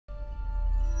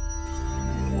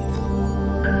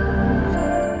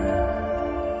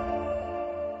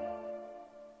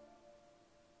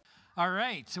All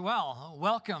right, well,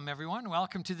 welcome everyone.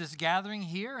 Welcome to this gathering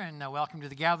here, and welcome to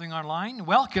the gathering online.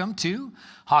 Welcome to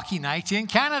Hockey Night in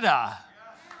Canada.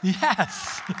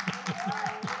 Yes.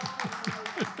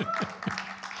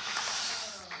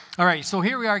 All right, so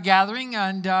here we are gathering,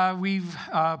 and we've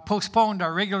postponed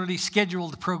our regularly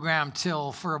scheduled program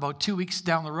till for about 2 weeks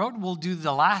down the road. We'll do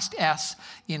the last S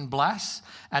in bless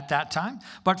at that time.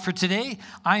 But for today,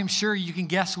 I'm sure you can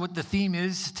guess what the theme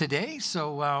is today,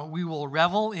 so we will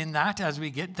revel in that as we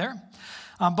get there.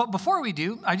 But before we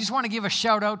do, I just want to give a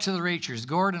shout out to the Rachers,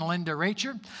 Gord and Linda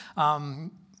Racher.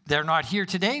 They're not here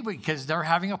today because they're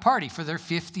having a party for their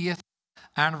 50th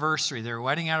anniversary, their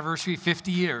wedding anniversary,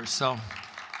 50 years. So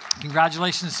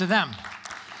congratulations to them.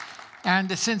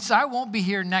 And since I won't be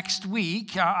here next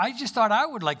week, I just thought I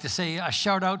would like to say a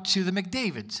shout out to the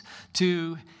McDavids,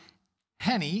 to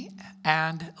Henny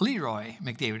and Leroy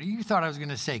McDavid. You thought I was going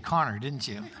to say Connor, didn't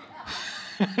you?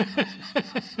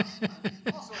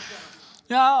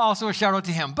 Yeah, also a shout out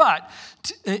to him. But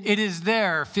it is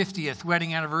their 50th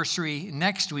wedding anniversary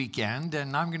next weekend,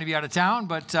 and I'm going to be out of town.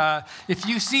 But if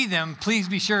you see them, please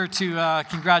be sure to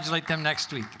congratulate them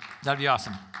next week. That'd be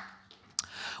awesome.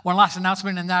 One last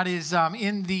announcement, and that is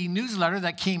in the newsletter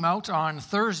that came out on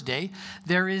Thursday,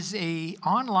 there is an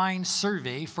online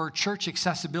survey for church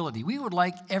accessibility. We would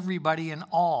like everybody and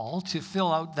all to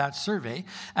fill out that survey,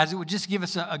 as it would just give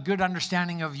us a good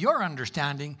understanding of your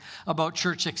understanding about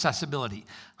church accessibility,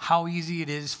 how easy it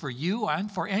is for you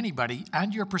and for anybody,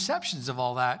 and your perceptions of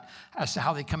all that as to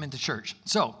how they come into church.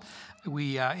 So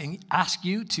we ask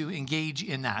you to engage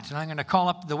in that. And I'm going to call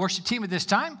up the worship team at this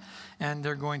time, and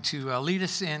they're going to lead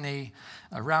us in a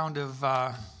round of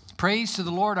praise to the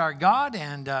Lord our God,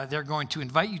 and they're going to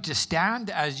invite you to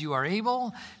stand as you are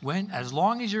able, as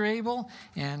long as you're able,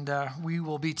 and we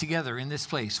will be together in this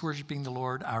place, worshiping the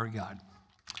Lord our God.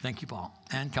 Thank you, Paul,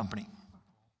 and company.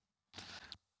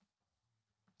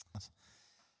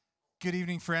 Good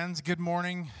evening, friends. Good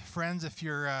morning, friends, if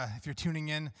you're tuning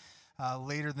in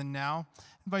later than now. I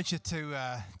invite you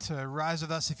to rise with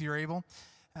us if you're able.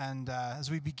 And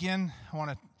as we begin, I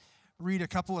want to read a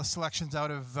couple of selections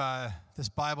out of this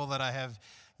Bible that I have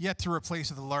yet to replace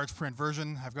with a large print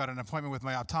version. I've got an appointment with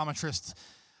my optometrist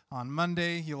on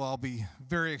Monday. You'll all be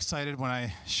very excited when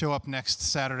I show up next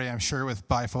Saturday, I'm sure, with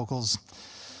bifocals.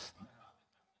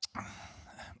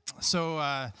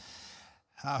 So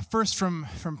first from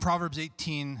Proverbs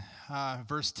 18,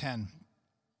 verse 10.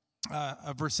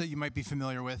 A verse that you might be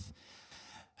familiar with,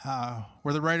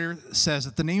 where the writer says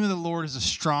that the name of the Lord is a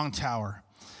strong tower,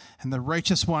 and the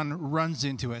righteous one runs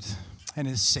into it and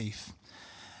is safe.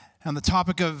 On the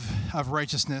topic of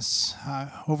righteousness,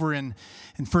 over in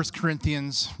 1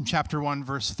 Corinthians chapter 1,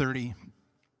 verse 30,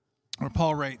 where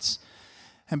Paul writes,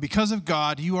 "And because of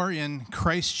God, you are in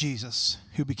Christ Jesus,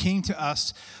 who became to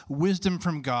us wisdom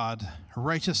from God,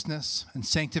 righteousness and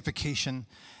sanctification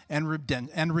and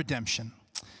redemption.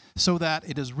 So that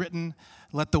it is written,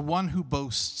 let the one who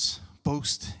boasts,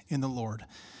 boast in the Lord."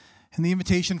 And the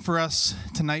invitation for us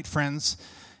tonight, friends,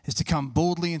 is to come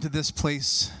boldly into this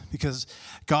place because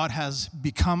God has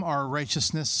become our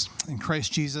righteousness in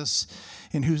Christ Jesus,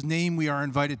 in whose name we are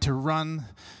invited to run,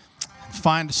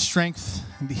 find strength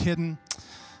and be hidden,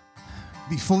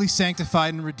 be fully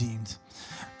sanctified and redeemed.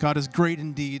 God is great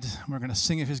indeed. We're going to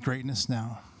sing of his greatness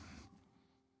now.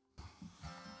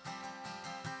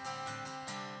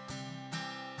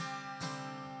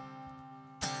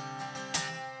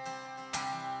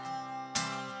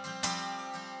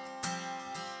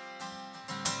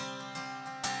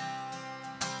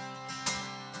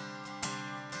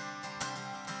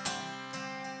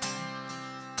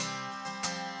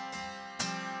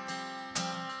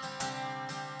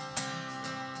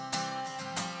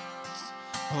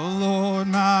 Oh Lord,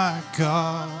 my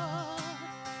God,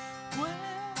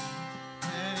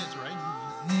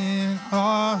 in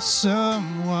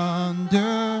awesome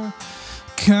wonder,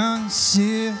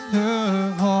 consider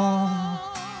all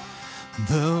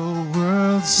the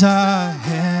worlds thy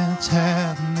hands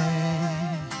have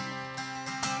made.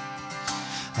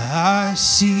 I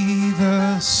see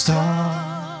the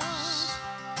stars,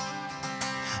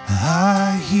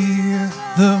 I hear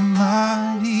the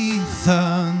mighty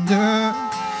thunder,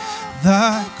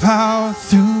 thy power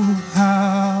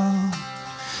throughout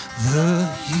the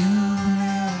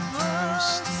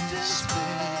universe displayed.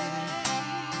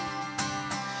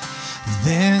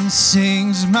 Then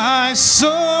sings my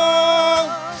soul,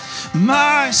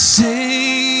 my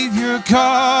Savior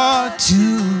God,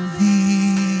 to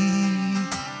thee.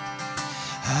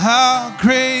 How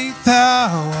great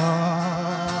thou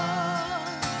art,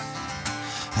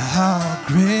 how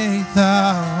great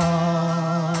thou art.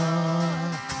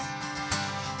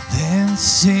 Then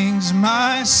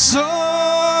my soul,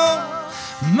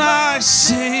 my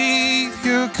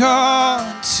Savior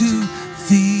God, to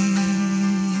thee.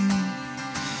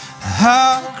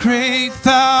 How great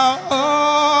thou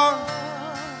art,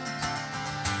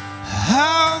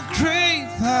 how great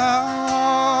thou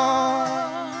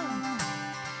art,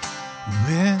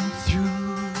 when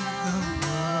through the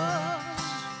woods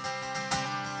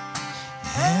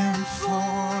and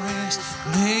forest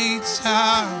glades I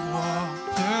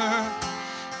wander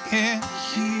and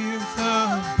hear the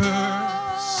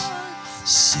birds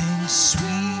sing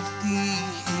sweetly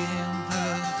in the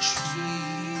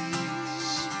trees.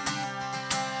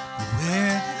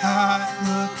 When I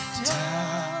look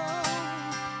down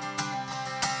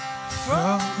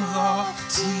from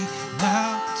lofty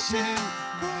mountain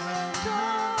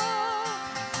grandeur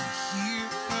and hear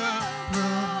the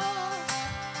brook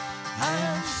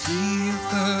and feel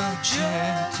the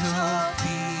gentle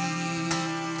breeze,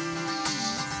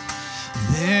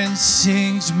 then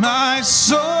sings my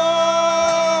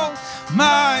soul,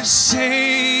 my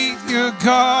Savior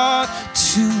God,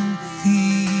 to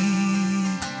thee.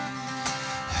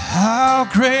 How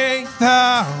great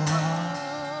thou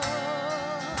art,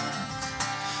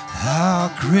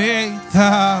 how great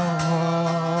thou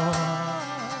art.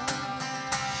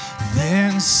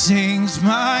 Then sings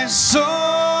my soul,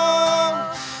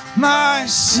 my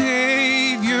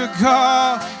Savior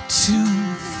God, to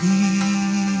thee.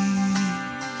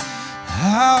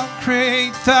 How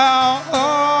great thou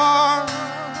art,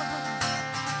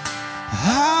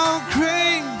 how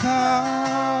great thou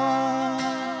art.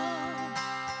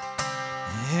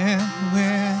 And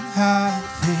when I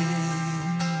think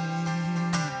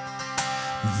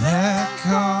that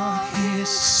God his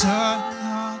Son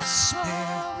not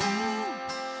sparing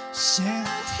sent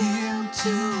him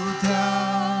to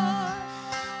die,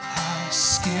 I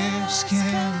scarce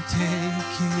can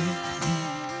take it in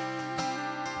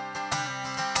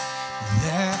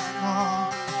that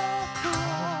on the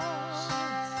cross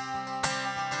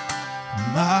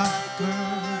my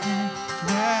burden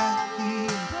gladly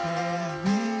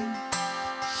bearing,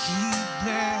 he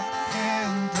bled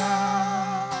and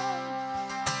died,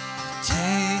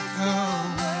 take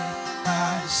away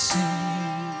my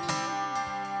sin.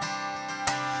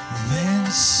 Then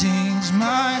sings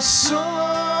my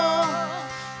soul,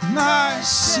 my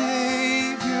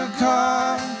Savior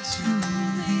God, to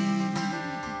thee.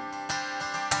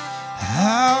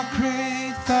 How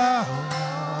great thou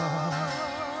art,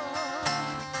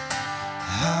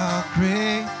 how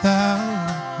great thou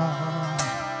art.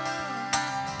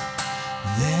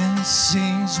 Then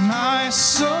sings my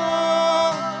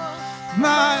soul,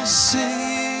 my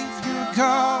Savior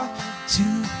God, to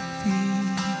thee.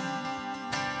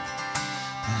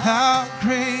 How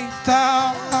great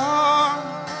thou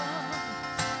art,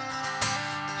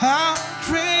 how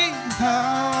great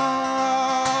thou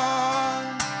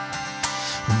art.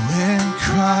 When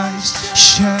Christ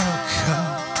shall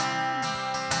come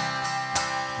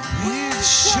with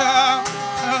shout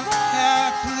of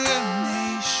acclamation,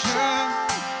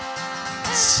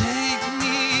 take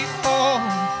me home,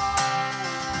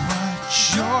 what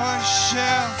joy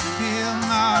shall fill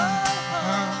my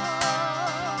heart.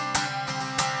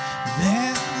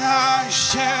 Then I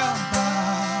shall bow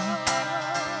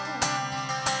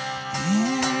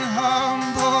in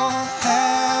humble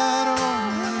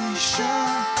adoration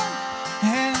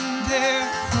and there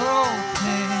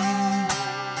proclaim,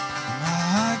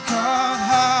 my God,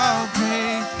 how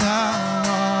great thou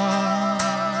art.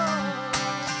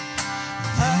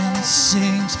 Then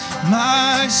sings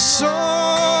my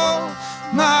soul,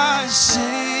 my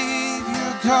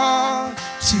Savior God,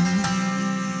 to thee.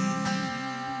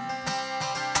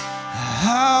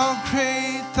 How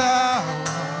great thou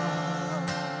art,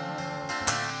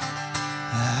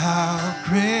 how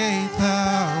great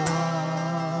thou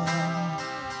art.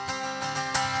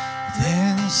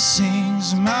 Then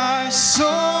sings my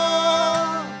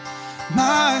soul,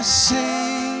 my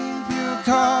Savior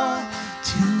God,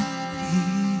 to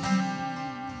thee.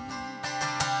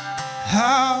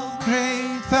 How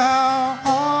great thou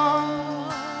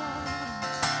art,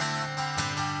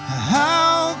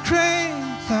 how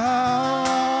great thou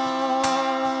art.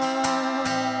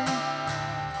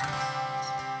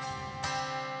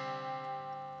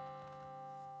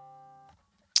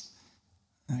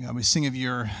 God, we sing of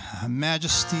your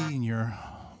majesty and your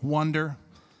wonder.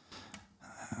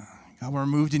 God, we're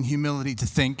moved in humility to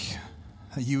think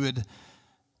that you would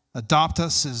adopt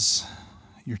us as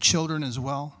your children as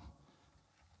well.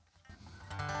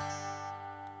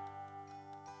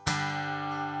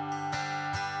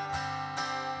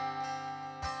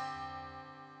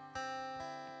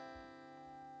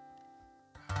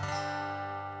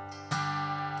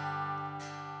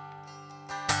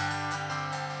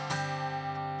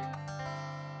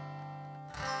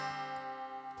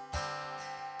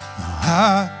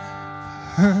 I've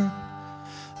heard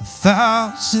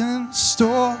 1,000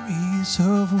 stories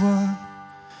of what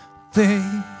they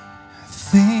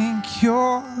think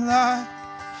you're like,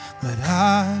 but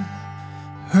I've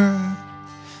heard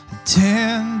the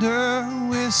tender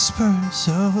whispers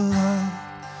of love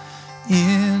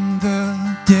in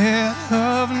the dead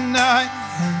of night,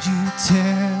 and you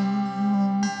tell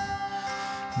them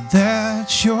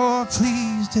that you're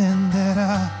pleased and that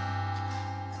I'm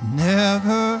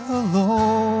never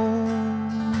alone.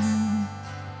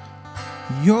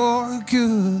 You're a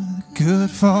good,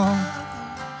 good Father.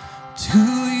 It's who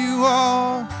you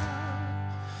are.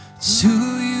 It's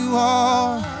who you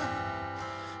are.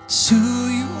 It's who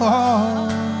you are,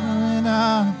 and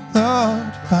I'm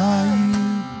loved by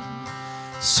you.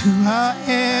 It's who I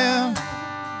am.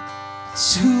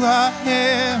 It's who I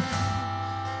am.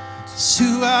 It's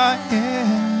who I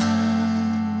am.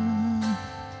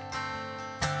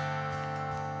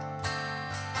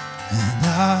 And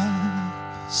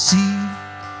I see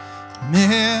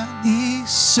many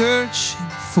searching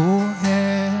for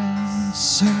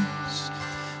answers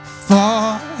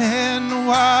far and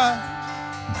wide,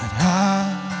 but I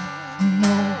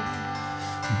know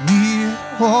we're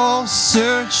all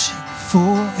searching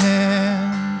for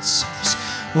answers.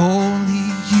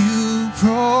 Only you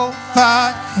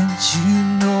provide, and you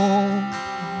know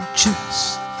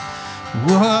just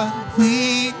what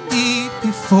we need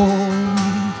before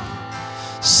we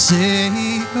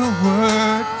say a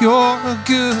word. You're a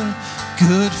good,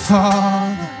 good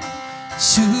Father.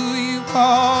 It's who you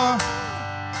are.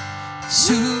 It's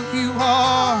who you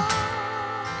are.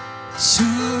 It's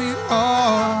who you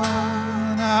are,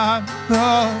 and I'm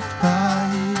loved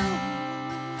by you.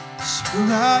 It's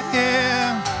who I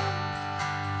am.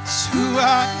 It's who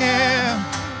I am.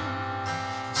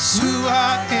 It's who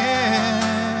I am.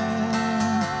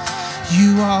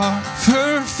 You are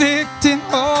perfect in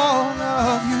all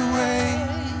of your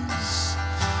ways.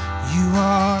 You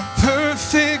are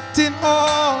perfect in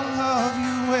all of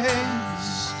your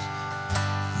ways.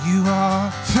 You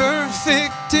are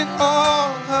perfect in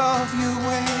all of your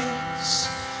ways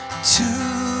to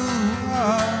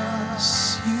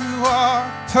us. You are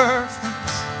perfect.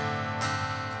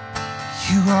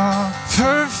 You are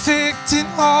perfect in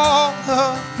all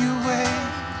of your ways.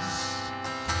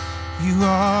 You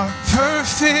are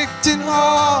perfect in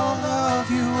all of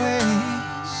your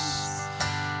ways.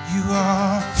 You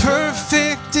are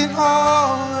perfect in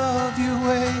all of your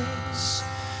ways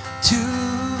to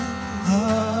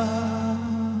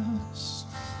us.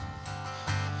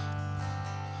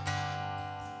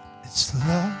 It's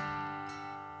love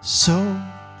so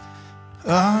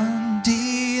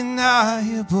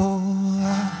undeniable.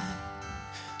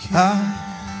 I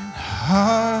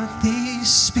hardly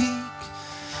speak.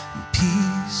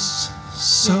 Peace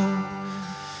so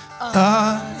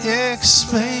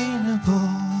unexplainable.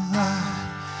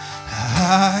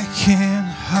 I can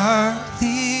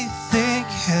hardly think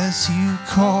as you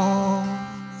call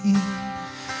me.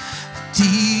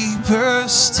 Deeper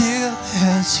still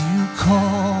as you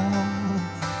call me.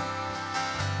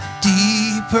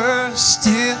 Deeper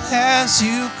still as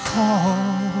you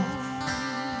call me.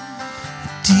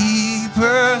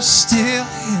 Deeper still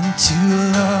into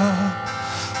love.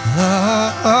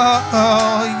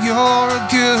 Love, you're a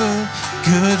good,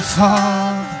 good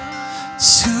Father.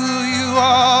 It's who you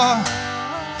are.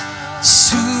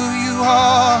 It's who you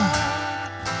are.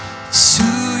 It's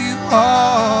who you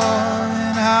are,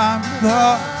 and I'm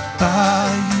loved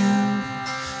by you.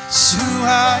 It's who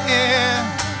I am.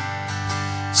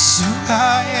 It's who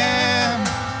I am.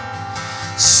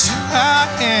 It's who I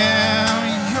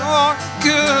am. You're a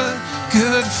good,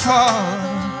 good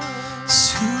Father.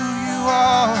 It's who you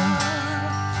are.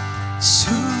 It's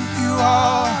who you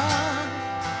are.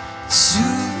 It's who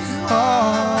you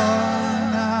are,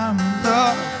 and I'm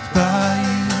loved by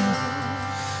you.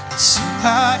 It's who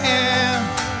I am.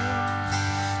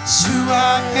 It's who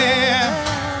I am.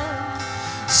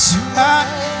 It's who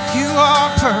you are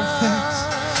perfect.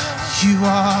 You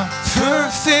are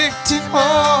perfect in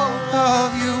all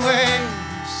of your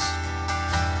ways.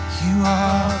 You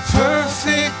are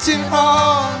perfect in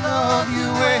all of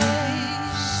your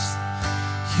ways.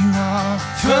 You are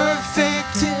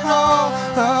perfect in all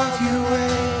of your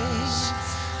ways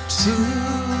to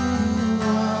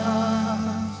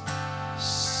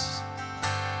us.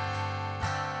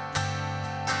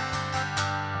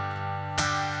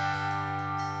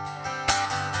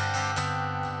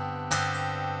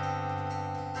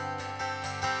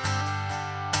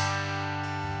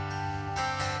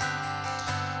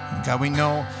 God, we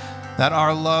know that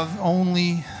our love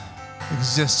only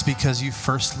exists because you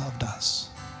first loved us.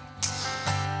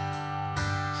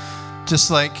 just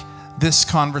like this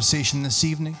conversation this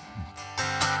evening.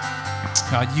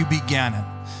 God, you began it.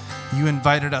 You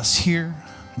invited us here.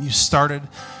 You started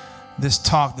this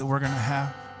talk that we're going to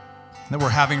have, that we're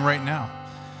having right now.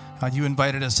 God, you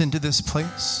invited us into this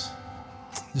place.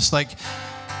 Just like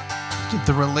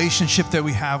the relationship that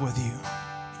we have with you,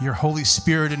 your Holy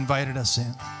Spirit invited us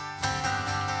in.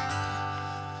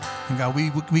 And God,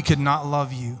 we could not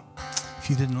love you if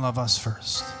you didn't love us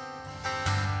first.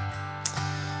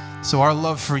 So our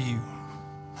love for you,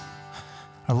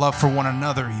 our love for one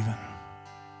another even,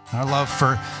 our love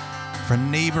for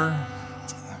neighbor,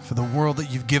 for the world that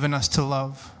you've given us to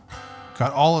love,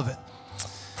 God, all of it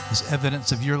is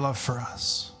evidence of your love for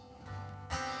us.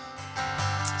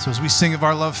 So as we sing of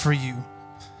our love for you,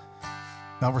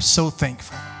 God, we're so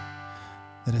thankful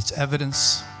that it's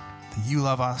evidence that you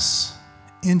love us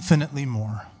infinitely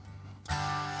more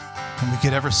than we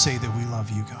could ever say that we love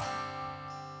you, God.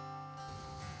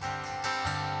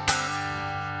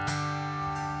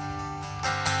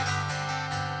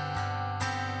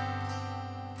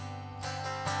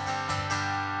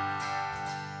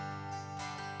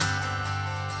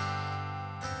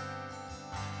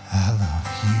 I love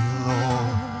you,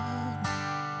 Lord.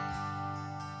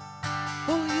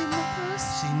 Oh, your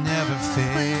mercy She never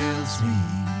fails me.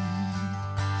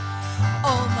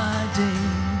 all my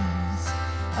days.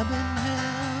 I've been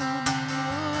held in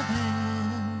your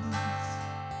hands.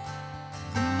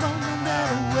 The moment that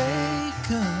I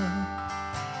wake up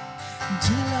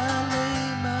until I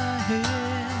lay my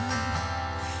head,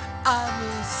 I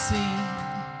will sing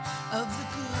of the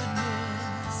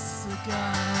goodness of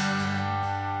God.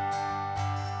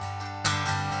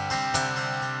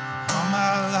 All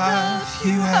my life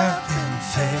you have been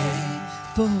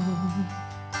faithful.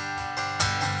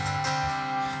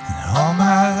 And all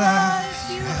my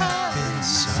life you have been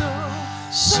so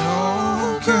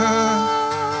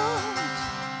good.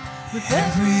 With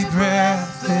every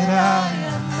breath that I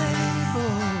am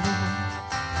able,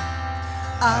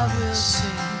 I will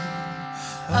sing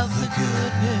of the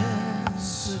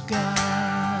goodness of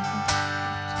God.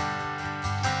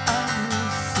 I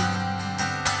will sing.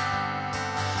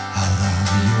 I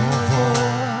love your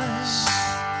voice.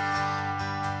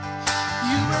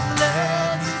 You have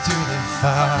led me through the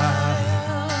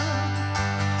fire,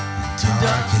 to the darkest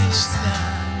darkest night.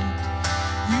 night.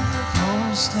 You have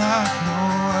Most like no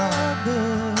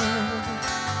other.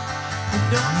 and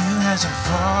Known you as a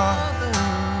father,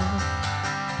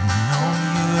 known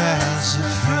you as a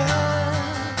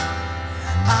friend.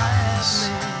 I have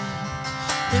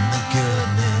lived in the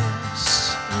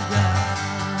goodness of God.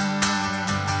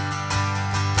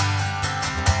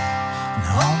 And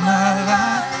all my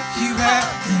life you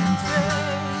have been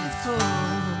faithful.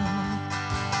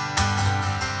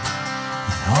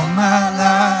 And all my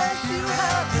life You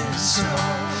have been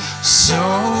so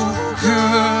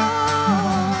good.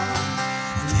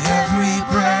 With every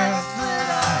breath that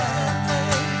I am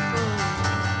able,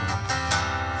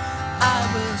 I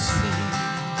will sing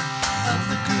of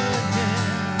the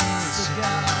goodness of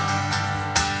God.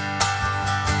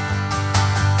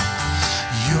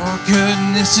 your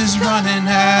goodness is running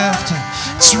after,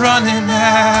 it's running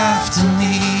after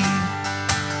me.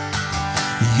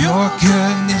 Your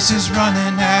goodness is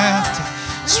running after,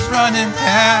 it's running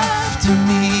after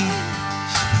me.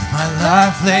 With my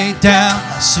life laid down,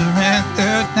 I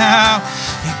surrender now.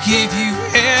 I give you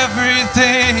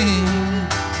everything.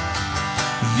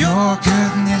 Your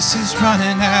goodness is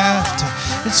running after,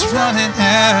 it's running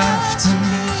after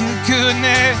me.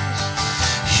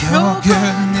 Your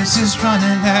goodness is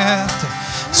running after,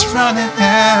 it's running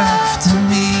after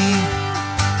me.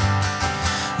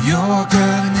 Your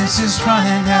goodness is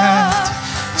running after,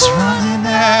 it's running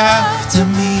after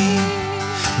me.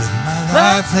 With my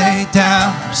life laid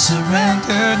down, I'm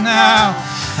surrendered now.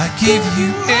 I give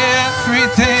you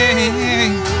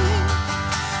everything.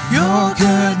 Your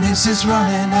goodness is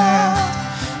running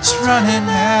after, it's running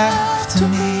after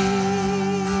me.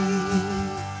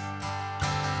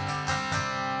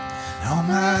 All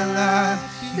my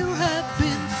life You have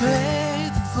been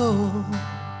faithful.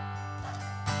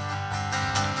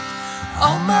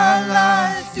 All my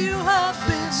life you have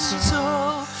been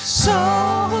so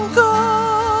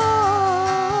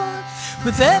good.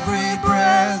 With every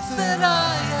breath that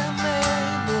I am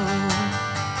able,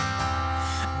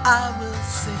 I will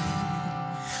sing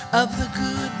of the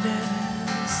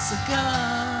goodness of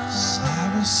God.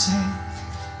 I will sing,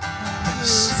 I will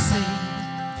sing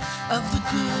of the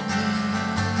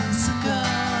goodness of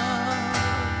God.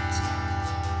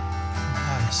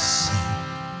 I will sing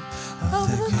Of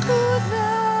the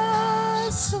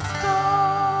goodness of God.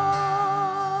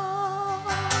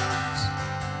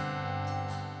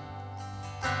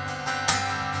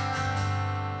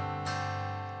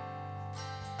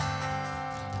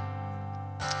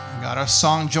 a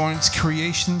song joins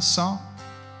creation's song.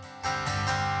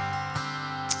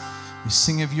 We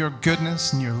sing of your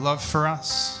goodness and your love for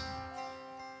us.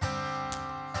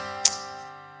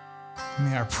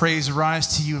 May our praise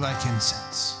rise to you like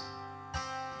incense.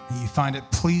 May you find it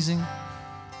pleasing.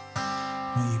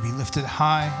 May you be lifted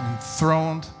high and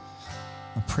enthroned.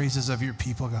 The praises of your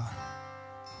people, God.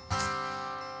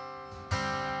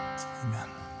 Amen.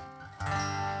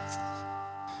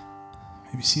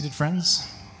 May be seated, friends.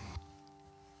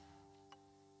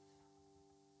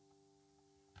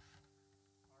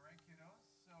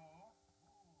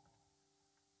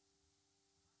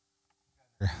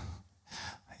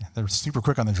 They're super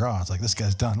quick on the draw. It's like, this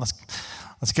guy's done. Let's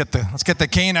get the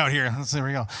cane out here. There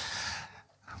we go.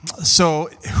 So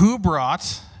who brought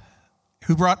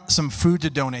some food to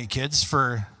donate, kids?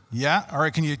 For yeah, all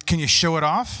right. Can you show it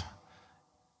off?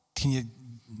 Can you?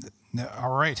 No,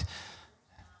 all right.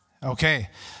 Okay.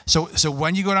 So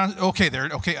when you go down, okay, there.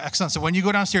 Okay, excellent. So when you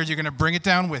go downstairs, you're going to bring it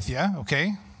down with you.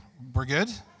 Okay, we're good.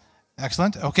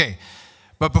 Excellent. Okay.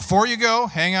 But before you go,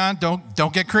 hang on,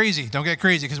 don't get crazy. Don't get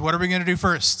crazy, because what are we going to do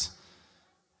first?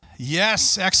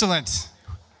 Yes, excellent.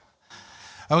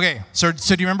 Okay, so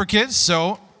do you remember, kids?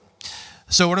 So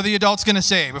what are the adults going to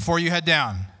say before you head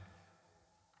down?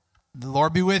 The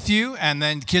Lord be with you, and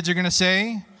then kids are going to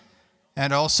say,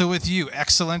 and also with you.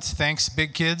 Excellent. Thanks,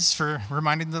 big kids, for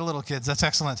reminding the little kids. That's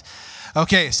excellent.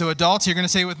 Okay, so adults, you're going to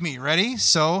say it with me. Ready?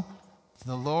 So,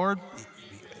 the Lord.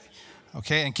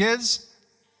 Okay, and kids.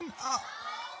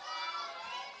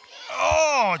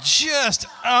 Oh, just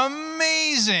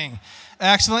amazing.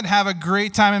 Excellent. Have a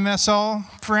great time in mess hall,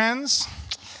 friends.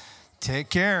 Take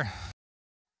care.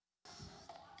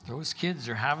 Those kids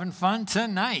are having fun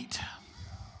tonight.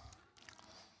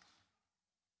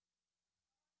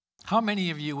 How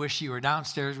many of you wish you were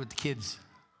downstairs with the kids?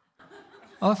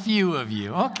 A few of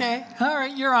you. Okay. All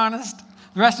right. You're honest.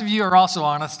 The rest of you are also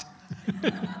honest.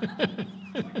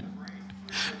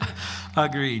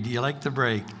 Agreed. You like the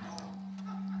break.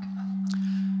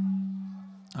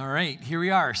 All right, here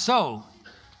we are. So,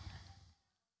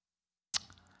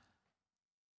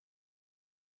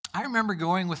 I remember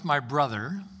going with my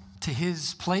brother to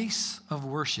his place of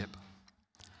worship.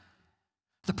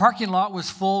 The parking lot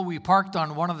was full. We parked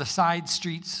on one of the side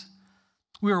streets.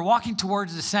 We were walking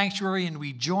towards the sanctuary, and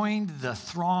we joined the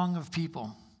throng of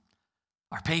people.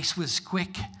 Our pace was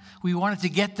quick. We wanted to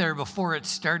get there before it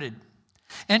started.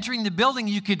 Entering the building,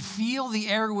 you could feel the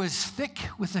air was thick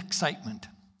with excitement.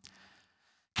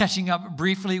 Catching up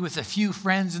briefly with a few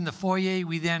friends in the foyer,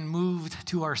 we then moved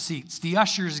to our seats. The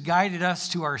ushers guided us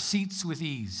to our seats with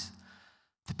ease.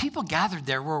 The people gathered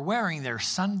there were wearing their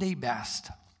Sunday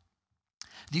best.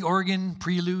 The organ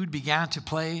prelude began to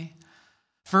play.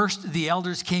 First, the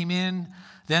elders came in,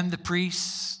 then the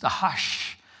priests. The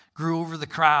hush grew over the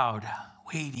crowd,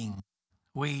 waiting.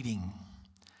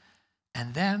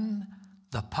 And then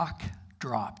the puck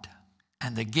dropped,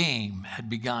 and the game had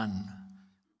begun.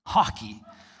 Hockey.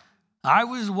 I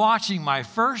was watching my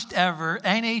first ever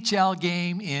NHL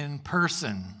game in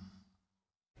person.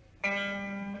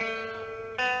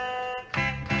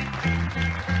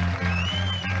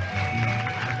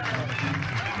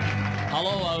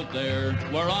 Hello out there,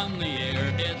 we're on the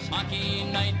air. It's hockey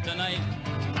night tonight.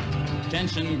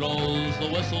 Tension grows, the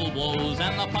whistle blows,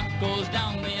 and the puck goes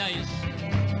down the ice.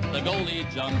 The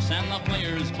goalie jumps and the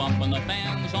players bump and the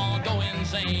fans all go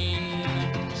insane.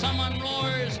 Someone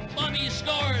roars, Bobby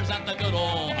scores at the good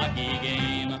old hockey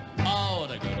game. Oh,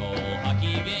 the good old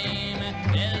hockey game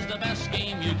is the best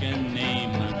game you can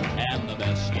name. And the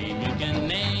best game you can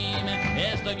name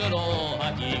is the good old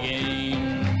hockey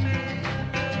game.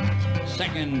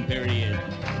 Second period,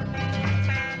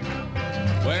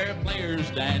 where players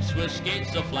dash with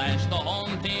skates aflash. The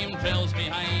home team trails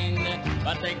behind,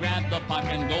 but they grab the puck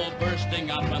and go bursting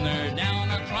up, and they're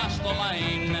down across the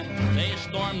line. They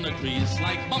storm the crease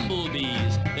like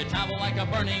bumblebees. They travel like a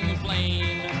burning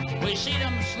flame. We see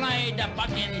them slide the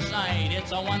puck inside.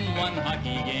 It's a 1-1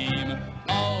 hockey game.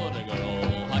 Oh, the good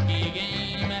old hockey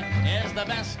game is the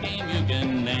best game you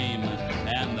can name.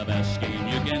 And the best game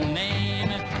you can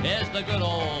name is the good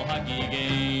old hockey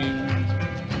game.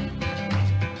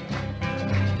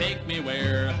 Take me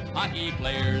where hockey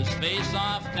players face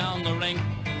off down the rink,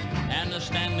 and the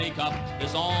Stanley Cup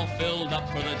is all filled up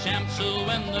for the champs who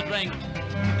win the drink.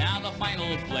 Now the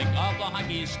final flick of the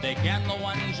hockey stick and the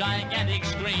one gigantic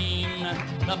scream.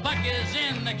 The puck is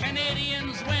in, the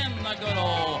Canadians win the good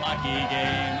old hockey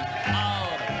game. Oh,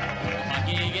 the good old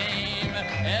hockey game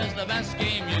is the best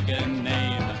game you can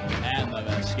name. And the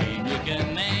best game you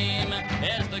can name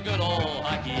is the good old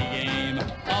hockey game.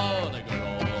 Oh, the good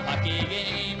old hockey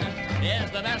game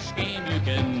is the best game you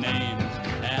can name.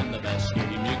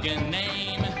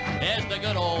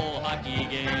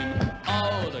 game.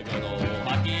 Oh, the good old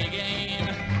hockey game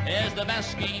is the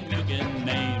best game you can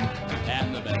name.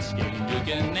 And the best game you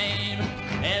can name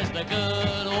is the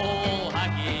good old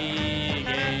hockey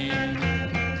game.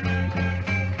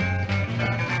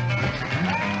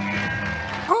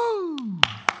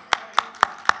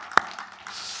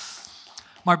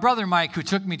 My brother Mike, who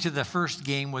took me to the first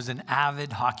game, was an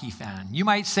avid hockey fan. You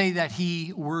might say that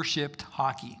he worshiped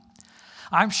hockey.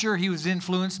 I'm sure he was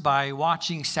influenced by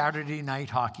watching Saturday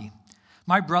night hockey.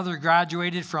 My brother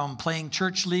graduated from playing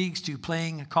church leagues to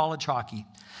playing college hockey.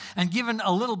 And given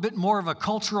a little bit more of a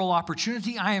cultural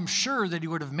opportunity, I am sure that he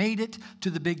would have made it to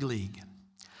the big league.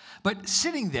 But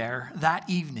sitting there that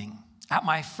evening at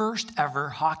my first ever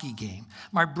hockey game,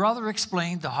 my brother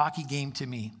explained the hockey game to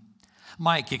me.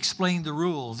 Mike explained the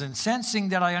rules, and sensing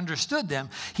that I understood them,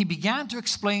 he began to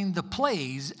explain the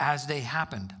plays as they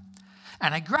happened.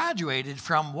 And I graduated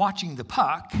from watching the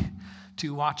puck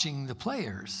to watching the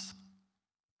players.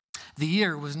 The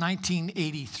year was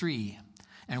 1983,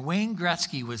 and Wayne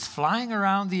Gretzky was flying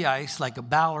around the ice like a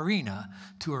ballerina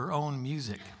to her own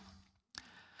music.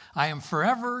 I am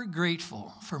forever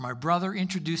grateful for my brother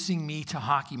introducing me to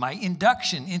hockey. My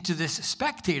induction into this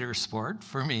spectator sport,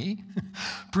 for me,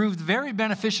 proved very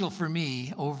beneficial for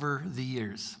me over the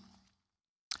years.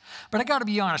 But I got to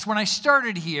be honest, when I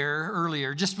started here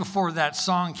earlier, just before that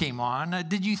song came on,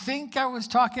 did you think I was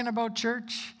talking about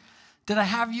church? Did I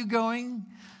have you going?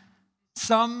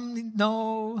 Some?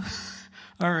 No?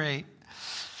 All right.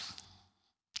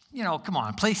 You know, come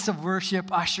on, place of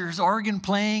worship, ushers, organ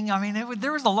playing. I mean,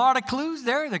 there was a lot of clues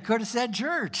there that could have said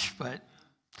church, but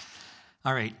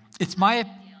all right. It's my,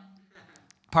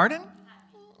 pardon?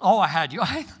 Oh, I had you.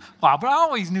 Wow, but I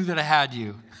always knew that I had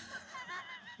you.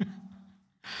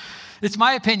 It's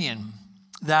my opinion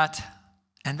that,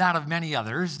 and that of many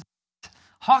others,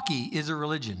 hockey is a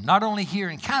religion, not only here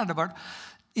in Canada, but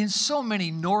in so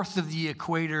many north of the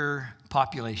equator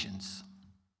populations.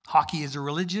 Hockey is a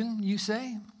religion, you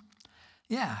say?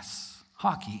 Yes,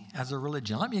 hockey as a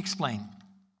religion. Let me explain.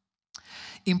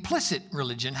 Implicit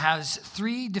religion has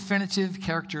three definitive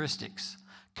characteristics: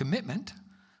 commitment,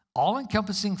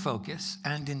 all-encompassing focus,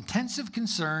 and intensive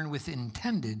concern with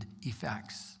intended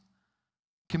effects.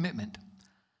 Commitment.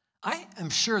 I am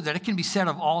sure that it can be said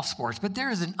of all sports, but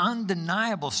there is an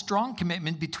undeniable strong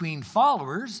commitment between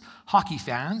followers, hockey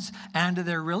fans, and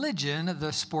their religion,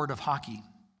 the sport of hockey.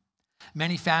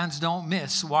 Many fans don't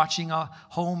miss watching a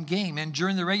home game, and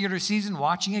during the regular season,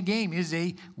 watching a game is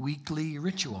a weekly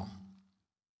ritual.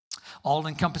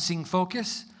 All-encompassing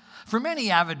focus. For many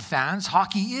avid fans,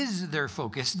 hockey is their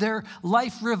focus. Their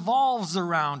life revolves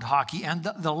around hockey and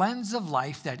the lens of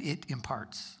life that it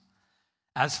imparts.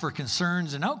 As for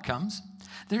concerns and outcomes,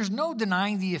 there's no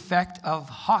denying the effect of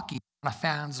hockey on a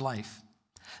fan's life.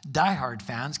 Diehard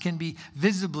fans can be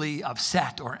visibly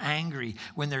upset or angry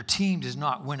when their team does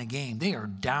not win a game. They are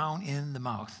down in the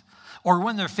mouth. Or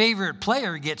when their favorite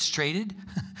player gets traded.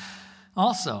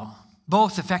 Also,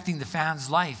 both affecting the fan's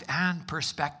life and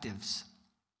perspectives.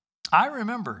 I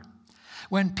remember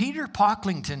when Peter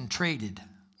Pocklington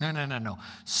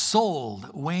sold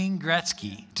Wayne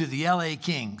Gretzky to the LA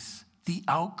Kings. The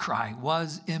outcry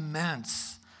was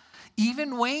immense.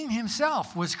 Even Wayne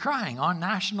himself was crying on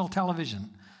national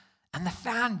television, and the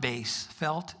fan base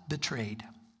felt betrayed.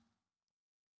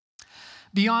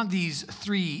 Beyond these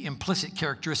three implicit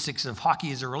characteristics of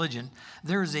hockey as a religion,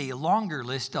 there is a longer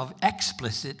list of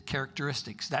explicit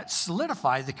characteristics that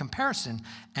solidify the comparison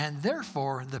and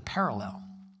therefore the parallel.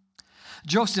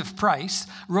 Joseph Price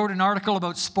wrote an article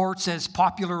about sports as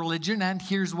popular religion, and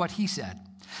here's what he said.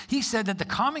 He said that the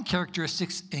common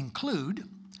characteristics include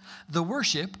the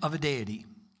worship of a deity,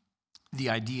 the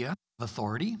idea of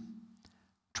authority,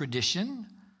 tradition,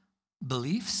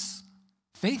 beliefs,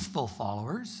 faithful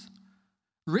followers,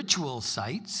 ritual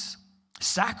sites,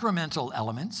 sacramental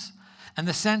elements, and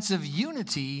the sense of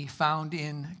unity found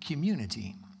in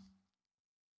community.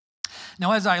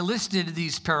 Now, as I listed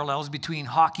these parallels between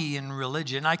hockey and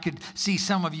religion, I could see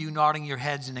some of you nodding your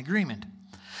heads in agreement.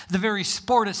 The very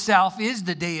sport itself is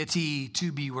the deity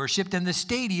to be worshipped, and the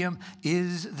stadium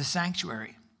is the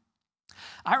sanctuary.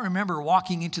 I remember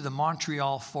walking into the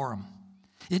Montreal Forum.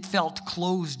 It felt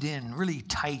closed in, really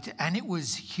tight, and it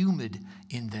was humid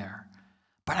in there.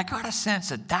 But I got a sense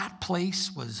that that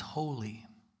place was holy.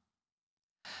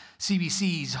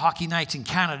 CBC's Hockey Nights in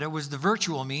Canada was the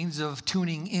virtual means of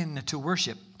tuning in to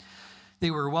worship.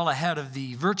 They were well ahead of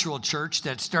the virtual church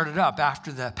that started up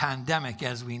after the pandemic,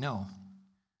 as we know.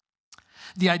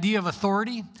 The idea of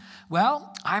authority,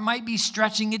 well, I might be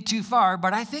stretching it too far,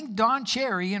 but I think Don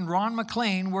Cherry and Ron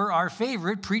McLean were our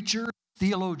favorite preacher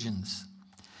theologians.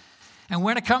 And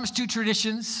when it comes to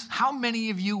traditions, how many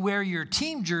of you wear your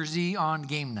team jersey on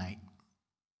game night?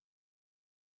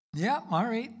 Yeah, all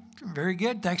right. Very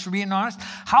good. Thanks for being honest.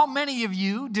 How many of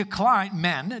you decline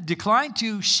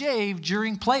to shave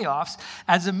during playoffs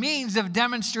as a means of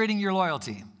demonstrating your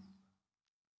loyalty?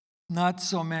 Not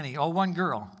so many. Oh, one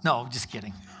girl. No, just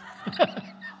kidding.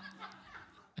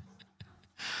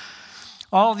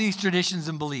 All these traditions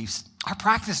and beliefs are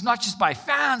practiced not just by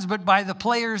fans, but by the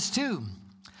players too.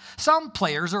 Some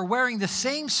players are wearing the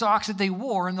same socks that they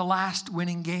wore in the last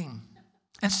winning game.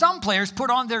 And some players put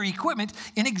on their equipment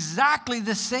in exactly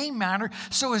the same manner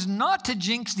so as not to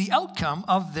jinx the outcome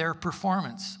of their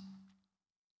performance.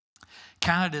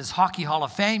 Canada's Hockey Hall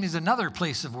of Fame is another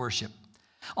place of worship,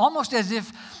 almost as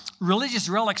if religious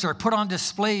relics are put on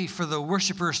display for the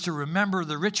worshipers to remember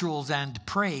the rituals and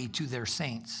pray to their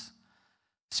saints.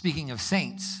 Speaking of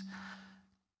saints,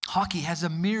 hockey has a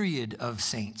myriad of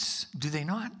saints, do they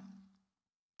not?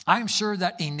 I'm sure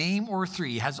that a name or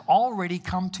three has already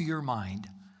come to your mind.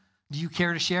 Do you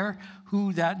care to share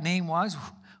who that name was?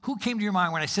 Who came to your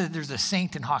mind when I said there's a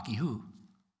saint in hockey? Who?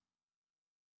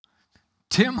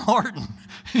 Tim Horton.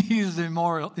 He's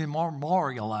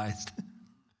immemorialized.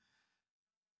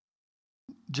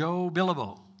 Joe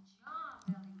Billibo.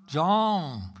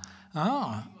 John.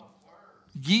 Oh.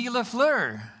 Guy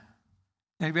Lafleur.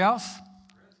 Anybody else?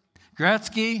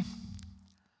 Gretzky.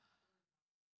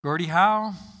 Gordie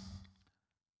Howe.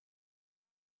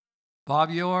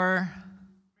 Bob Orr.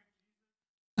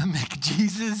 Mick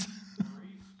Jesus.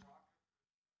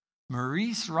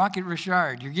 Maurice Rocket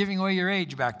Richard. You're giving away your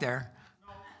age back there.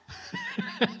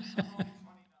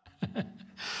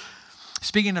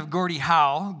 Speaking of Gordie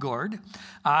Howe, Gord,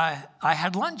 I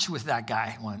had lunch with that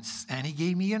guy once, and he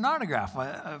gave me an autograph,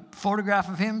 a photograph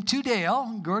of him to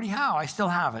Dale, Gordie Howe. I still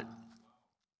have it.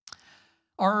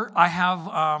 Or I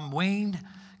have Wayne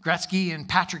Gretzky and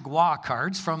Patrick Waugh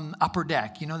cards from Upper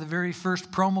Deck. You know, the very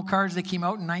first promo cards that came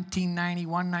out in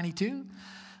 1991, 92?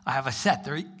 I have a set.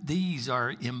 These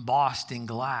are embossed in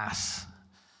glass.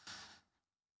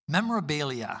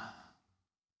 Memorabilia,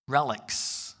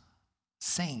 relics,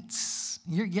 saints.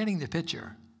 You're getting the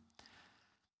picture.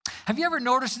 Have you ever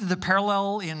noticed the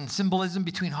parallel in symbolism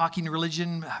between hockey and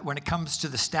religion when it comes to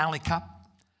the Stanley Cup?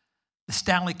 The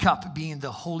Stanley Cup being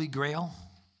the Holy Grail.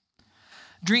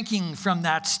 Drinking from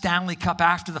that Stanley Cup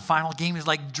after the final game is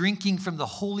like drinking from the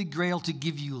Holy Grail to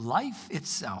give you life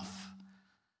itself.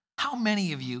 How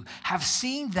many of you have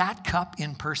seen that cup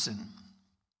in person?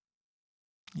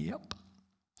 Yep.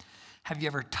 Have you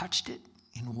ever touched it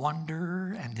in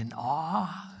wonder and in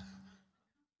awe?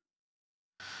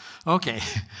 Okay,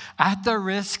 at the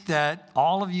risk that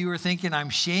all of you are thinking I'm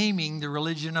shaming the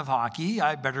religion of hockey,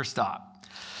 I better stop.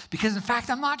 Because in fact,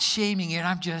 I'm not shaming it,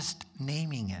 I'm just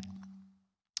naming it.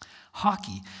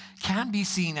 Hockey can be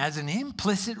seen as an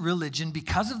implicit religion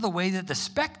because of the way that the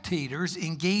spectators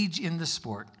engage in the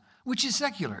sport, which is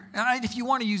secular. And if you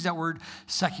want to use that word,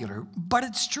 secular, but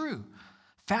it's true.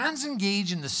 Fans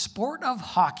engage in the sport of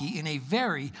hockey in a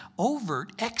very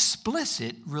overt,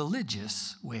 explicit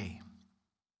religious way.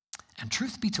 And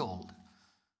truth be told,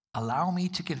 allow me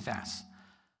to confess,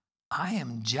 I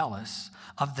am jealous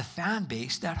of the fan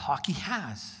base that hockey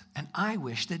has. And I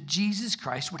wish that Jesus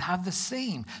Christ would have the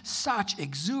same, such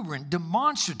exuberant,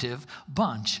 demonstrative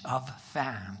bunch of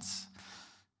fans.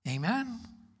 Amen?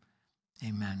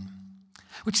 Amen.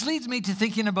 Which leads me to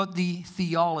thinking about the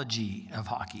theology of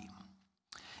hockey.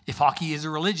 If hockey is a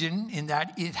religion in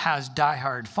that it has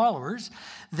diehard followers,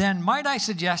 then might I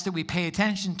suggest that we pay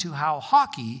attention to how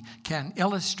hockey can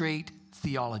illustrate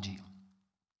theology.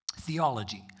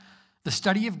 Theology, the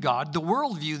study of God, the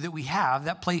worldview that we have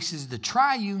that places the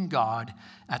triune God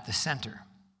at the center.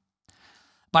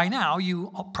 By now,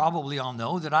 you probably all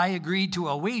know that I agreed to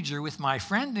a wager with my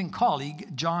friend and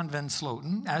colleague, John Van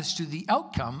Sloten, as to the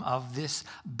outcome of this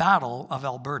Battle of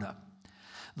Alberta.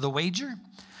 The wager?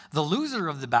 The loser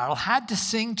of the battle had to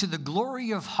sing to the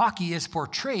glory of hockey as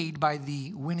portrayed by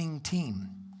the winning team.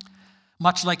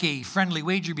 Much like a friendly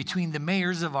wager between the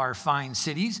mayors of our fine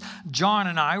cities, John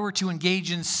and I were to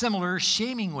engage in similar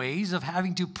shaming ways of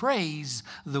having to praise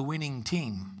the winning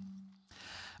team.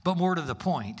 But more to the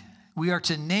point, we are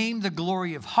to name the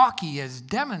glory of hockey as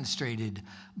demonstrated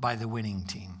by the winning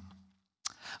team.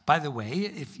 By the way,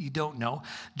 if you don't know,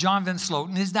 John Van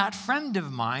Sloten is that friend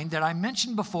of mine that I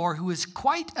mentioned before who is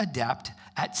quite adept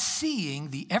at seeing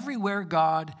the everywhere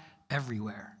God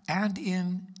everywhere and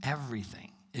in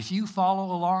everything. If you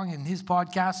follow along in his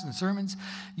podcasts and sermons,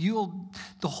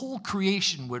 the whole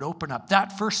creation would open up.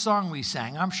 That first song we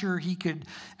sang, I'm sure he could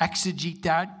exegete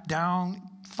that down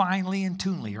finely and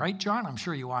tunely. Right, John? I'm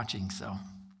sure you're watching, so.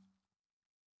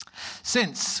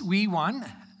 Since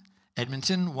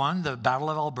Edmonton won the Battle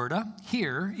of Alberta,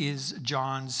 here is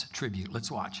John's tribute.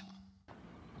 Let's watch.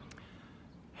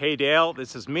 Hey Dale,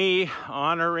 this is me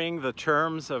honoring the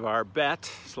terms of our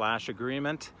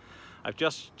bet/agreement. I've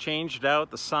just changed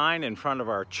out the sign in front of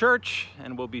our church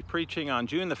and will be preaching on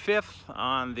June the 5th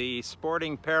on the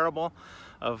sporting parable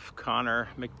of Connor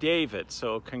McDavid.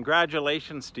 So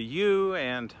congratulations to you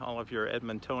and all of your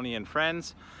Edmontonian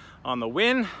friends on the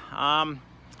win.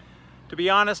 To be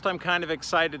honest, I'm kind of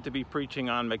excited to be preaching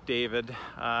on McDavid.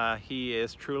 He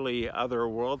is truly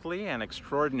otherworldly and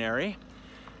extraordinary.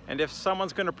 And if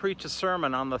someone's going to preach a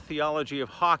sermon on the theology of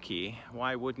hockey,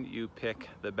 why wouldn't you pick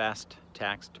the best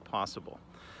text possible?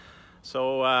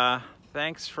 So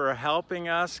thanks for helping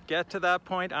us get to that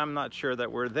point. I'm not sure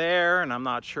that we're there, and I'm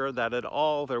not sure that at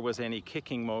all there was any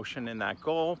kicking motion in that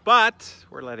goal, but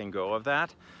we're letting go of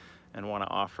that and want to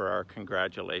offer our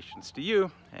congratulations to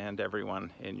you and everyone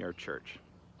in your church.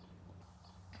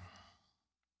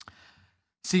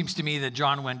 Seems to me that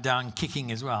John went down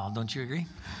kicking as well. Don't you agree?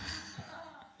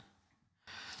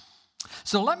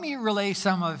 So let me relay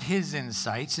some of his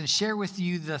insights and share with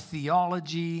you the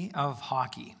theology of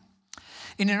hockey.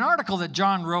 In an article that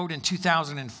John wrote in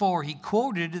 2004, he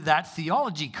quoted that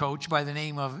theology coach by the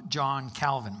name of John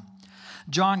Calvin.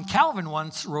 John Calvin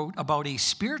once wrote about a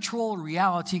spiritual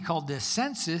reality called the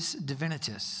sensus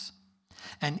divinitus,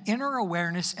 an inner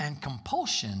awareness and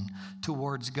compulsion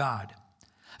towards God.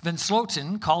 Van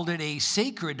Sloten called it a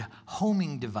sacred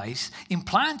homing device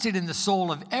implanted in the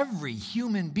soul of every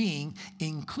human being,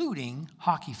 including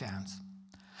hockey fans.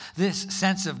 This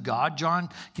sense of God, John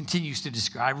continues to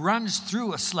describe, runs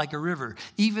through us like a river,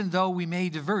 even though we may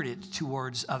divert it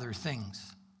towards other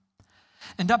things.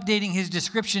 And updating his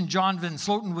description, John Van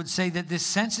Sloten would say that this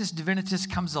sensus divinitus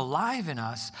comes alive in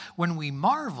us when we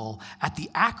marvel at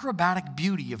the acrobatic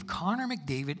beauty of Connor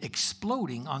McDavid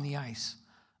exploding on the ice.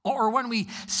 Or when we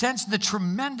sense the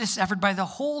tremendous effort by the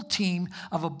whole team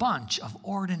of a bunch of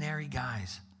ordinary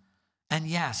guys. And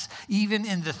yes, even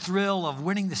in the thrill of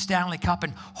winning the Stanley Cup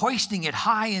and hoisting it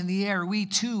high in the air, we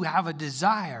too have a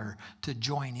desire to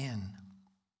join in.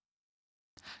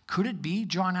 Could it be,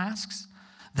 John asks,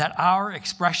 that our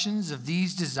expressions of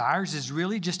these desires is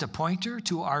really just a pointer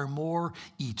to our more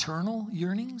eternal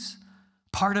yearnings?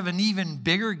 Part of an even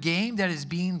bigger game that is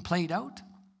being played out?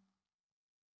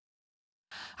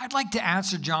 I'd like to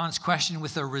answer John's question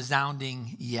with a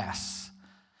resounding yes.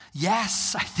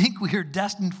 Yes, I think we are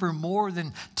destined for more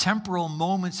than temporal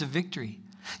moments of victory.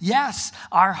 Yes,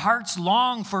 our hearts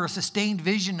long for a sustained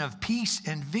vision of peace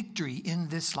and victory in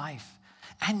this life.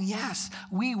 And yes,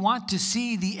 we want to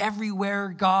see the everywhere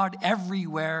God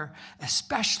everywhere,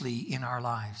 especially in our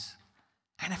lives.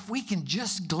 And if we can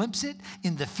just glimpse it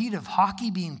in the feat of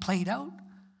hockey being played out,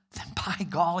 then by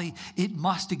golly, it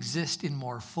must exist in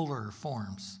more fuller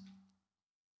forms.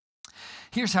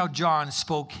 Here's how John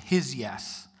spoke his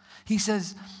yes. He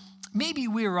says, maybe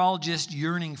we are all just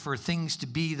yearning for things to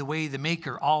be the way the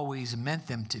Maker always meant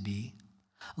them to be.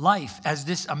 Life as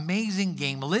this amazing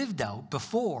game lived out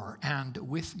before and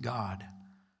with God.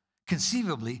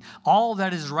 Conceivably, all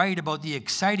that is right about the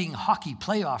exciting hockey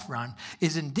playoff run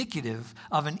is indicative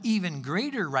of an even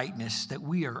greater rightness that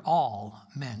we are all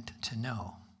meant to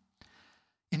know.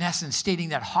 In essence, stating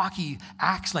that hockey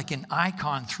acts like an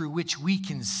icon through which we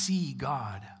can see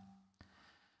God.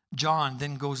 John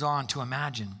then goes on to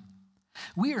imagine,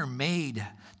 we are made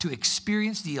to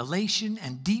experience the elation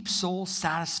and deep soul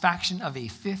satisfaction of a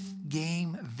fifth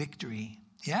game victory.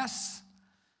 Yes?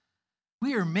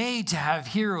 We are made to have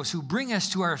heroes who bring us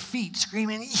to our feet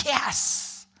screaming,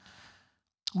 yes!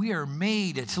 We are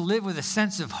made to live with a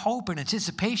sense of hope and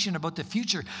anticipation about the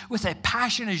future, with a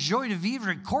passion and joie de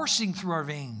vivre coursing through our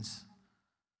veins.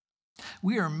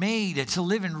 We are made to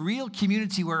live in real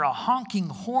community where a honking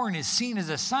horn is seen as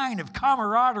a sign of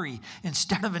camaraderie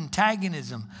instead of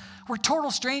antagonism, where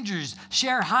total strangers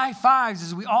share high fives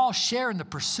as we all share in the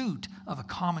pursuit of a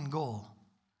common goal.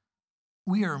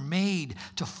 We are made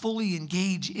to fully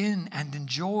engage in and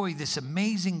enjoy this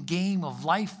amazing game of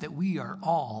life that we are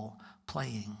all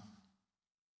playing.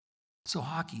 So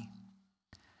hockey,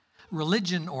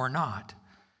 religion or not,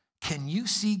 can you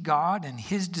see God and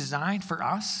his design for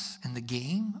us in the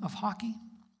game of hockey?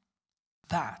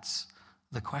 That's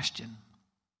the question.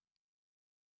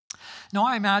 Now,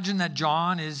 I imagine that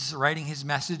John is writing his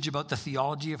message about the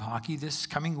theology of hockey this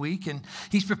coming week, and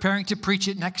he's preparing to preach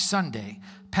it next Sunday,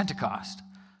 Pentecost,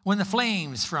 when the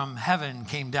flames from heaven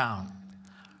came down.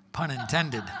 Pun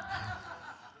intended.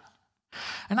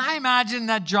 And I imagine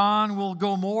that John will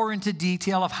go more into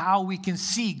detail of how we can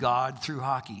see God through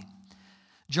hockey.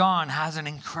 John has an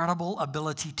incredible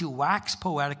ability to wax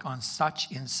poetic on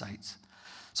such insights.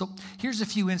 So here's a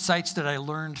few insights that I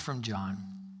learned from John.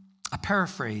 A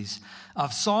paraphrase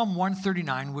of Psalm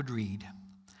 139 would read,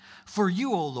 "For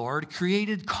you, O Lord,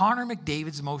 created Connor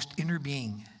McDavid's most inner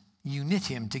being. You knit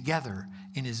him together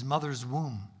in his mother's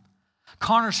womb.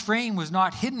 Connor's frame was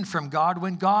not hidden from God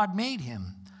when God made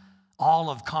him. All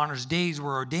of Connor's days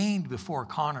were ordained before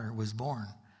Connor was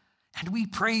born. And we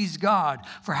praise God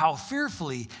for how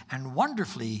fearfully and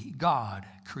wonderfully God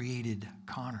created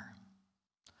Connor."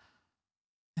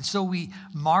 And so we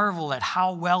marvel at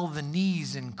how well the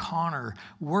knees in Connor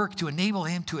work to enable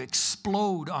him to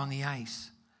explode on the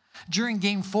ice. During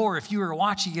Game 4, if you were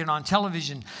watching it on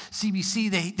television, CBC,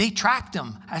 they tracked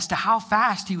him as to how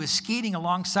fast he was skating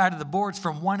alongside of the boards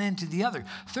from one end to the other.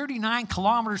 39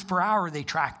 kilometers per hour they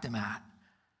tracked him at.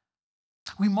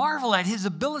 We marvel at his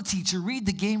ability to read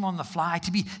the game on the fly,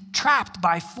 to be trapped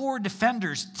by 4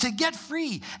 defenders, to get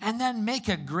free and then make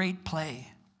a great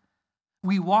play.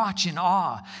 We watch in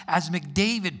awe as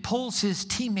McDavid pulls his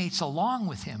teammates along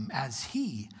with him as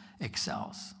he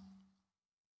excels.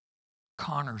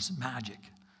 Connor's magic,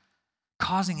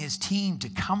 causing his team to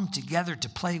come together to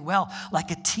play well,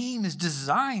 like a team is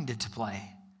designed to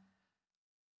play.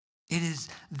 It is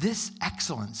this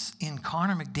excellence in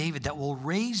Connor McDavid that will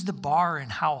raise the bar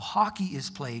in how hockey is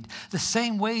played, the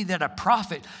same way that a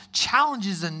prophet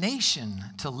challenges a nation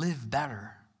to live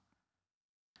better.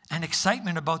 And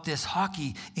excitement about this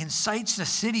hockey incites the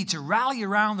city to rally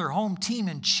around their home team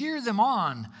and cheer them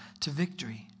on to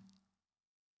victory.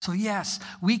 So yes,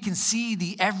 we can see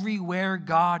the everywhere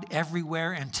God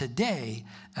everywhere, and today,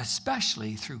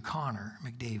 especially through Connor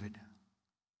McDavid.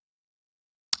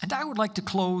 And I would like to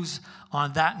close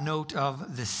on that note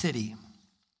of the city.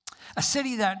 A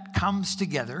city that comes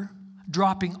together,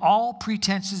 dropping all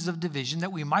pretenses of division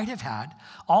that we might have had,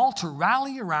 all to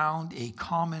rally around a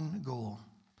common goal.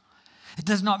 It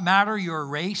does not matter your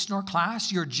race nor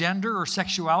class, your gender or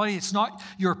sexuality. It's not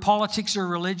your politics or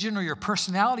religion or your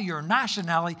personality or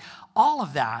nationality. All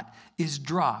of that is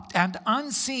dropped and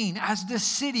unseen as the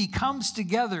city comes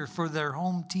together for their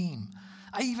home team.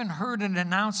 I even heard an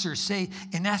announcer say,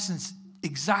 in essence,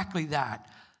 exactly that.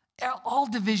 All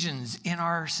divisions in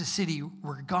our city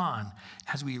were gone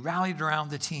as we rallied around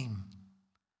the team.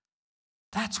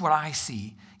 That's what I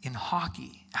see in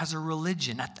hockey as a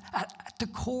religion at the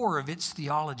core of its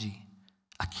theology.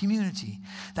 A community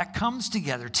that comes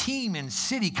together, team and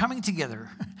city coming together.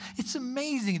 It's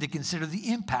amazing to consider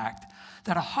the impact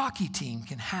that a hockey team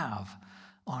can have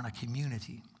on a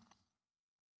community.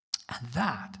 And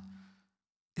that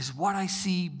is what I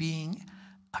see being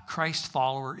a Christ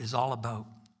follower is all about.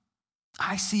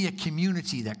 I see a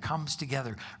community that comes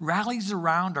together, rallies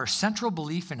around our central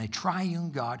belief in a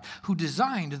triune God who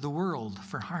designed the world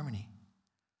for harmony.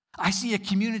 I see a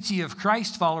community of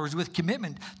Christ followers with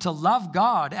commitment to love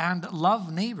God and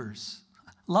love neighbors,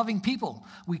 loving people,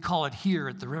 we call it here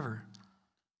at the river.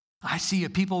 I see a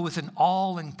people with an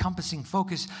all-encompassing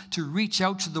focus to reach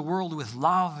out to the world with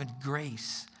love and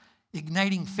grace,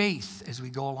 igniting faith as we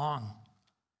go along.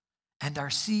 And I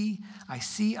see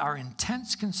our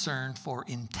intense concern for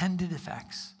intended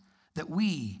effects, that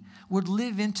we would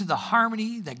live into the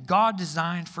harmony that God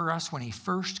designed for us when he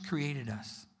first created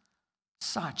us.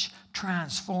 Such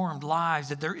transformed lives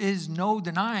that there is no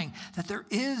denying that there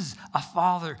is a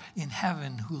Father in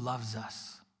heaven who loves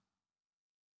us.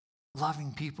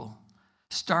 Loving people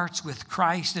starts with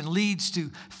Christ and leads to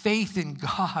faith in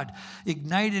God,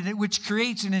 ignited, which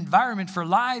creates an environment for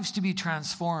lives to be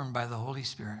transformed by the Holy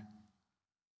Spirit.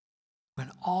 When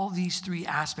all these 3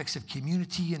 aspects of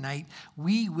community unite,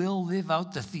 we will live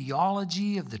out the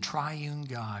theology of the triune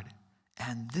God,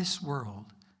 and this world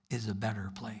is a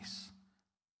better place.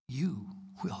 You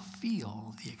will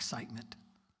feel the excitement.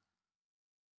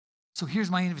 So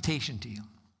here's my invitation to you.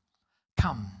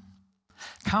 Come.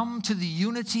 Come to the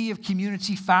unity of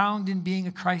community found in being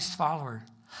a Christ follower.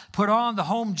 Put on the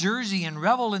home jersey and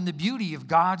revel in the beauty of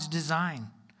God's design.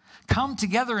 Come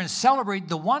together and celebrate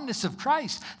the oneness of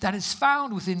Christ that is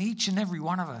found within each and every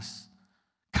one of us.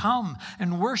 Come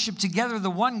and worship together the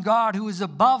one God who is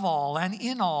above all and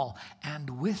in all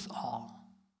and with all.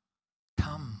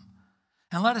 Come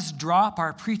and let us drop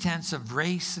our pretense of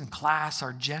race and class,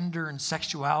 our gender and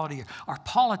sexuality, our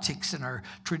politics and our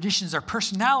traditions, our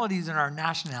personalities and our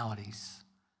nationalities.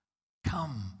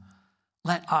 Come,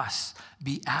 let us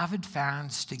be avid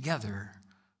fans together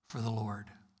for the Lord.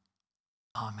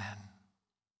 Amen.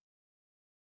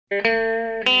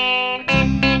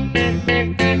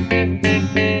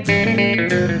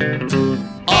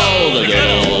 Oh, the good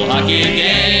old hockey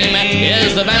game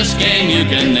is the best game you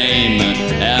can name,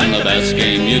 and the best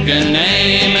game you can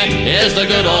name is the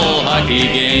good old hockey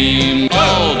game.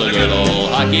 Oh, the good old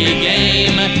hockey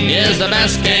game is the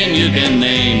best game you can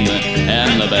name.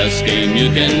 And the best game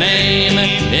you can name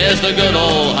is the good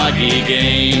old hockey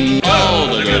game.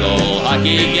 Oh, the good old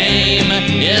hockey game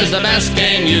is the best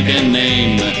game you can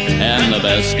name. And the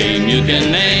best game you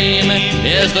can name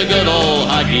is the good old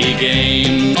hockey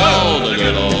game. Oh, the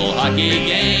good old hockey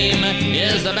game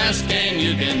is the best game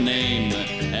you can name.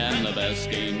 And the best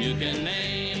game you can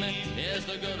name is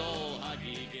the good old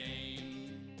hockey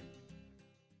game.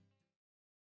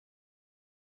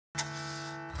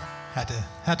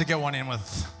 Had to get one in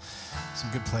with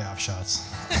some good playoff shots.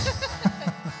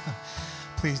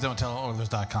 Please don't tell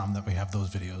Oilers.com that we have those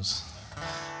videos.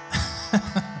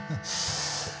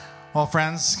 Well,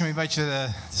 friends, can we invite you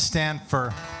to stand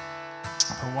for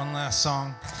one last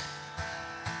song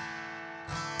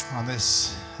on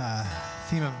this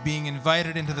theme of being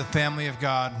invited into the family of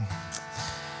God.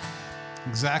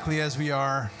 Exactly as we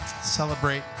are,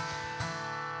 celebrate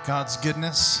God's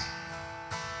goodness.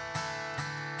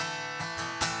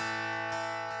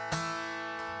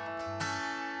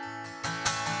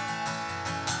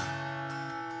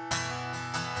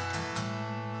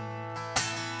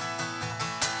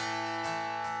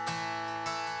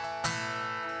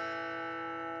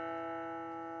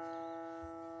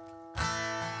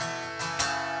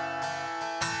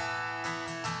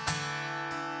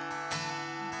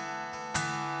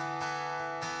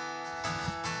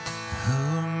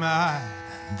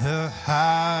 The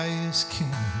highest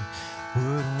king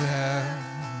would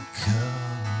welcome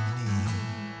me.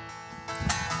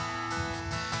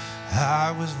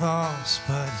 I was lost,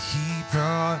 but he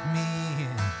brought me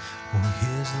in. Oh,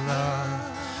 his love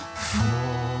for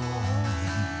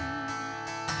me.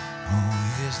 Oh,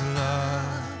 his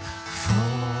love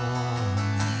for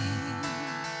me.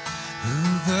 Who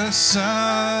the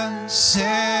sun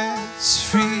sets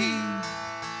free,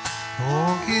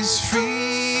 oh, is free.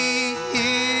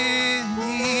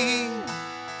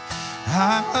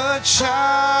 I'm a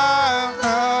child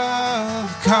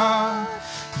of God,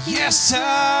 yes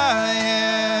I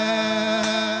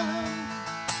am.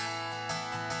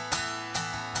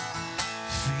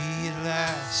 Free at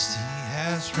last, he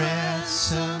has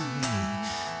ransomed me.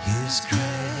 His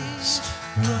grace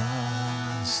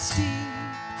runs deep.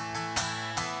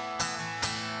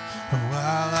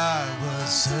 While I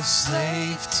was a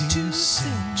slave to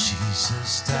sin,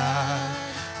 Jesus died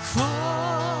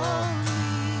for me.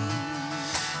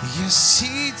 Yes,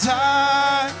 he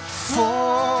died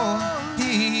for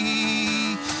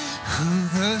me. Who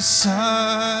the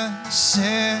Son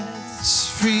sets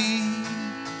free,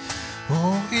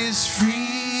 oh, is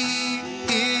free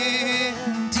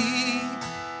indeed.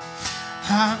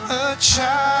 I'm a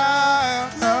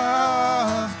child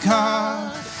of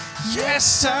God,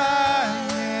 yes I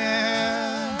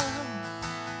am.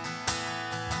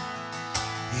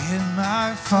 In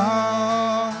my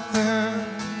Father's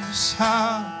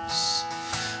house,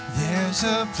 there's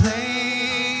a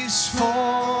place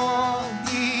for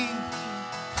me.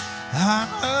 I'm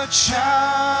a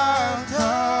child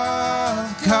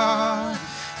of God,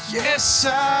 yes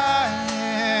I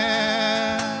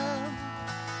am.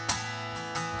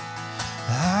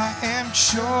 I am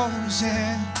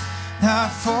chosen,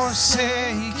 not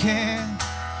forsaken.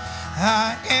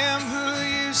 I am who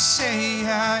you say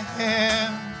I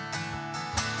am.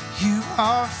 You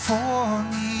are for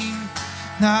me,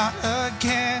 not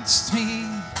against me.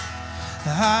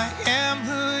 I am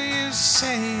who you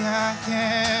say I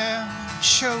am.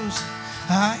 Chosen,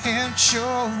 I am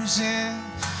chosen,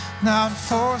 not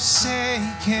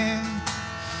forsaken.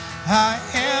 I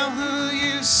am who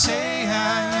you say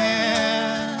I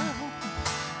am.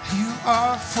 You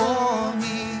are for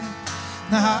me,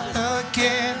 not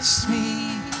against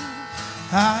me.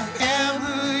 I am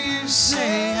who you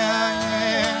say I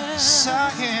am. Yes,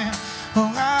 I am.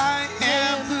 Oh, I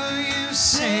am who you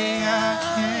say I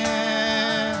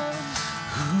am.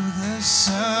 Who the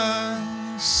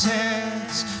Son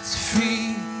sets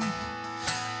free,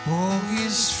 oh,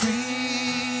 is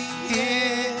free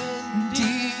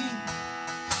indeed.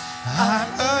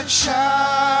 I'm a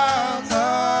child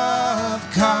of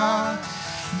God,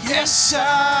 yes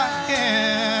I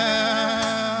am.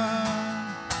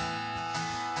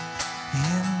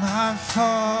 In my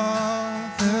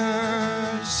Father's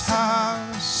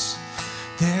house,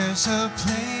 there's a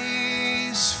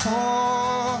place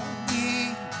for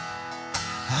me.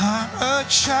 I'm a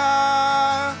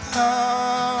child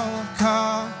of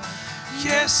God,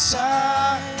 yes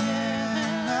I am.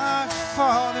 In my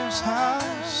Father's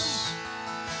house,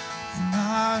 in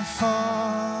my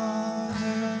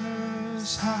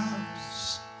Father's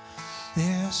house,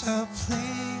 there's there's a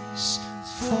place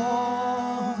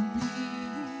for me.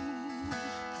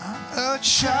 I'm a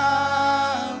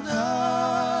child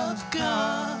of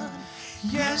God.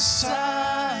 Yes,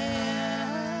 I am.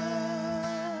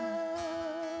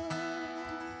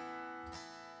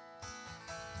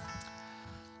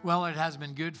 Well, it has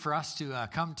been good for us to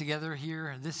come together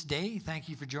here this day. Thank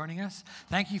you for joining us.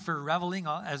 Thank you for reveling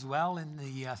as well in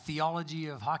the theology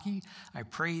of hockey. I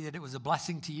pray that it was a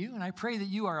blessing to you, and I pray that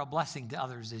you are a blessing to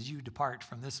others as you depart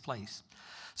from this place.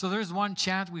 So there's one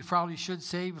chant we probably should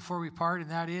say before we part,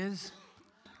 and that is,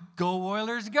 go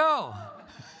Oilers, go.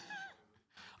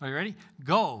 Are you ready?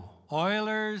 Go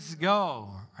Oilers, go.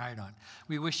 Right on.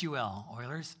 We wish you well,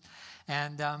 Oilers.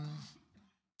 And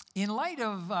in light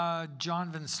of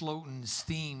John Van Sloten's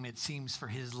theme, it seems, for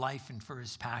his life and for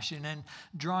his passion, and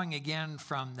drawing again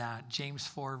from that James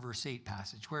 4 verse 8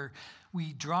 passage, where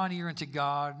we draw near unto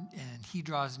God and he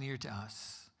draws near to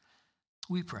us,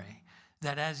 we pray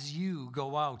that as you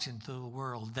go out into the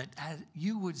world, that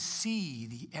you would see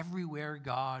the everywhere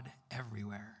God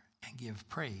everywhere and give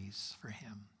praise for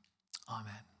him.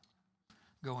 Amen.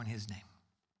 Go in his name.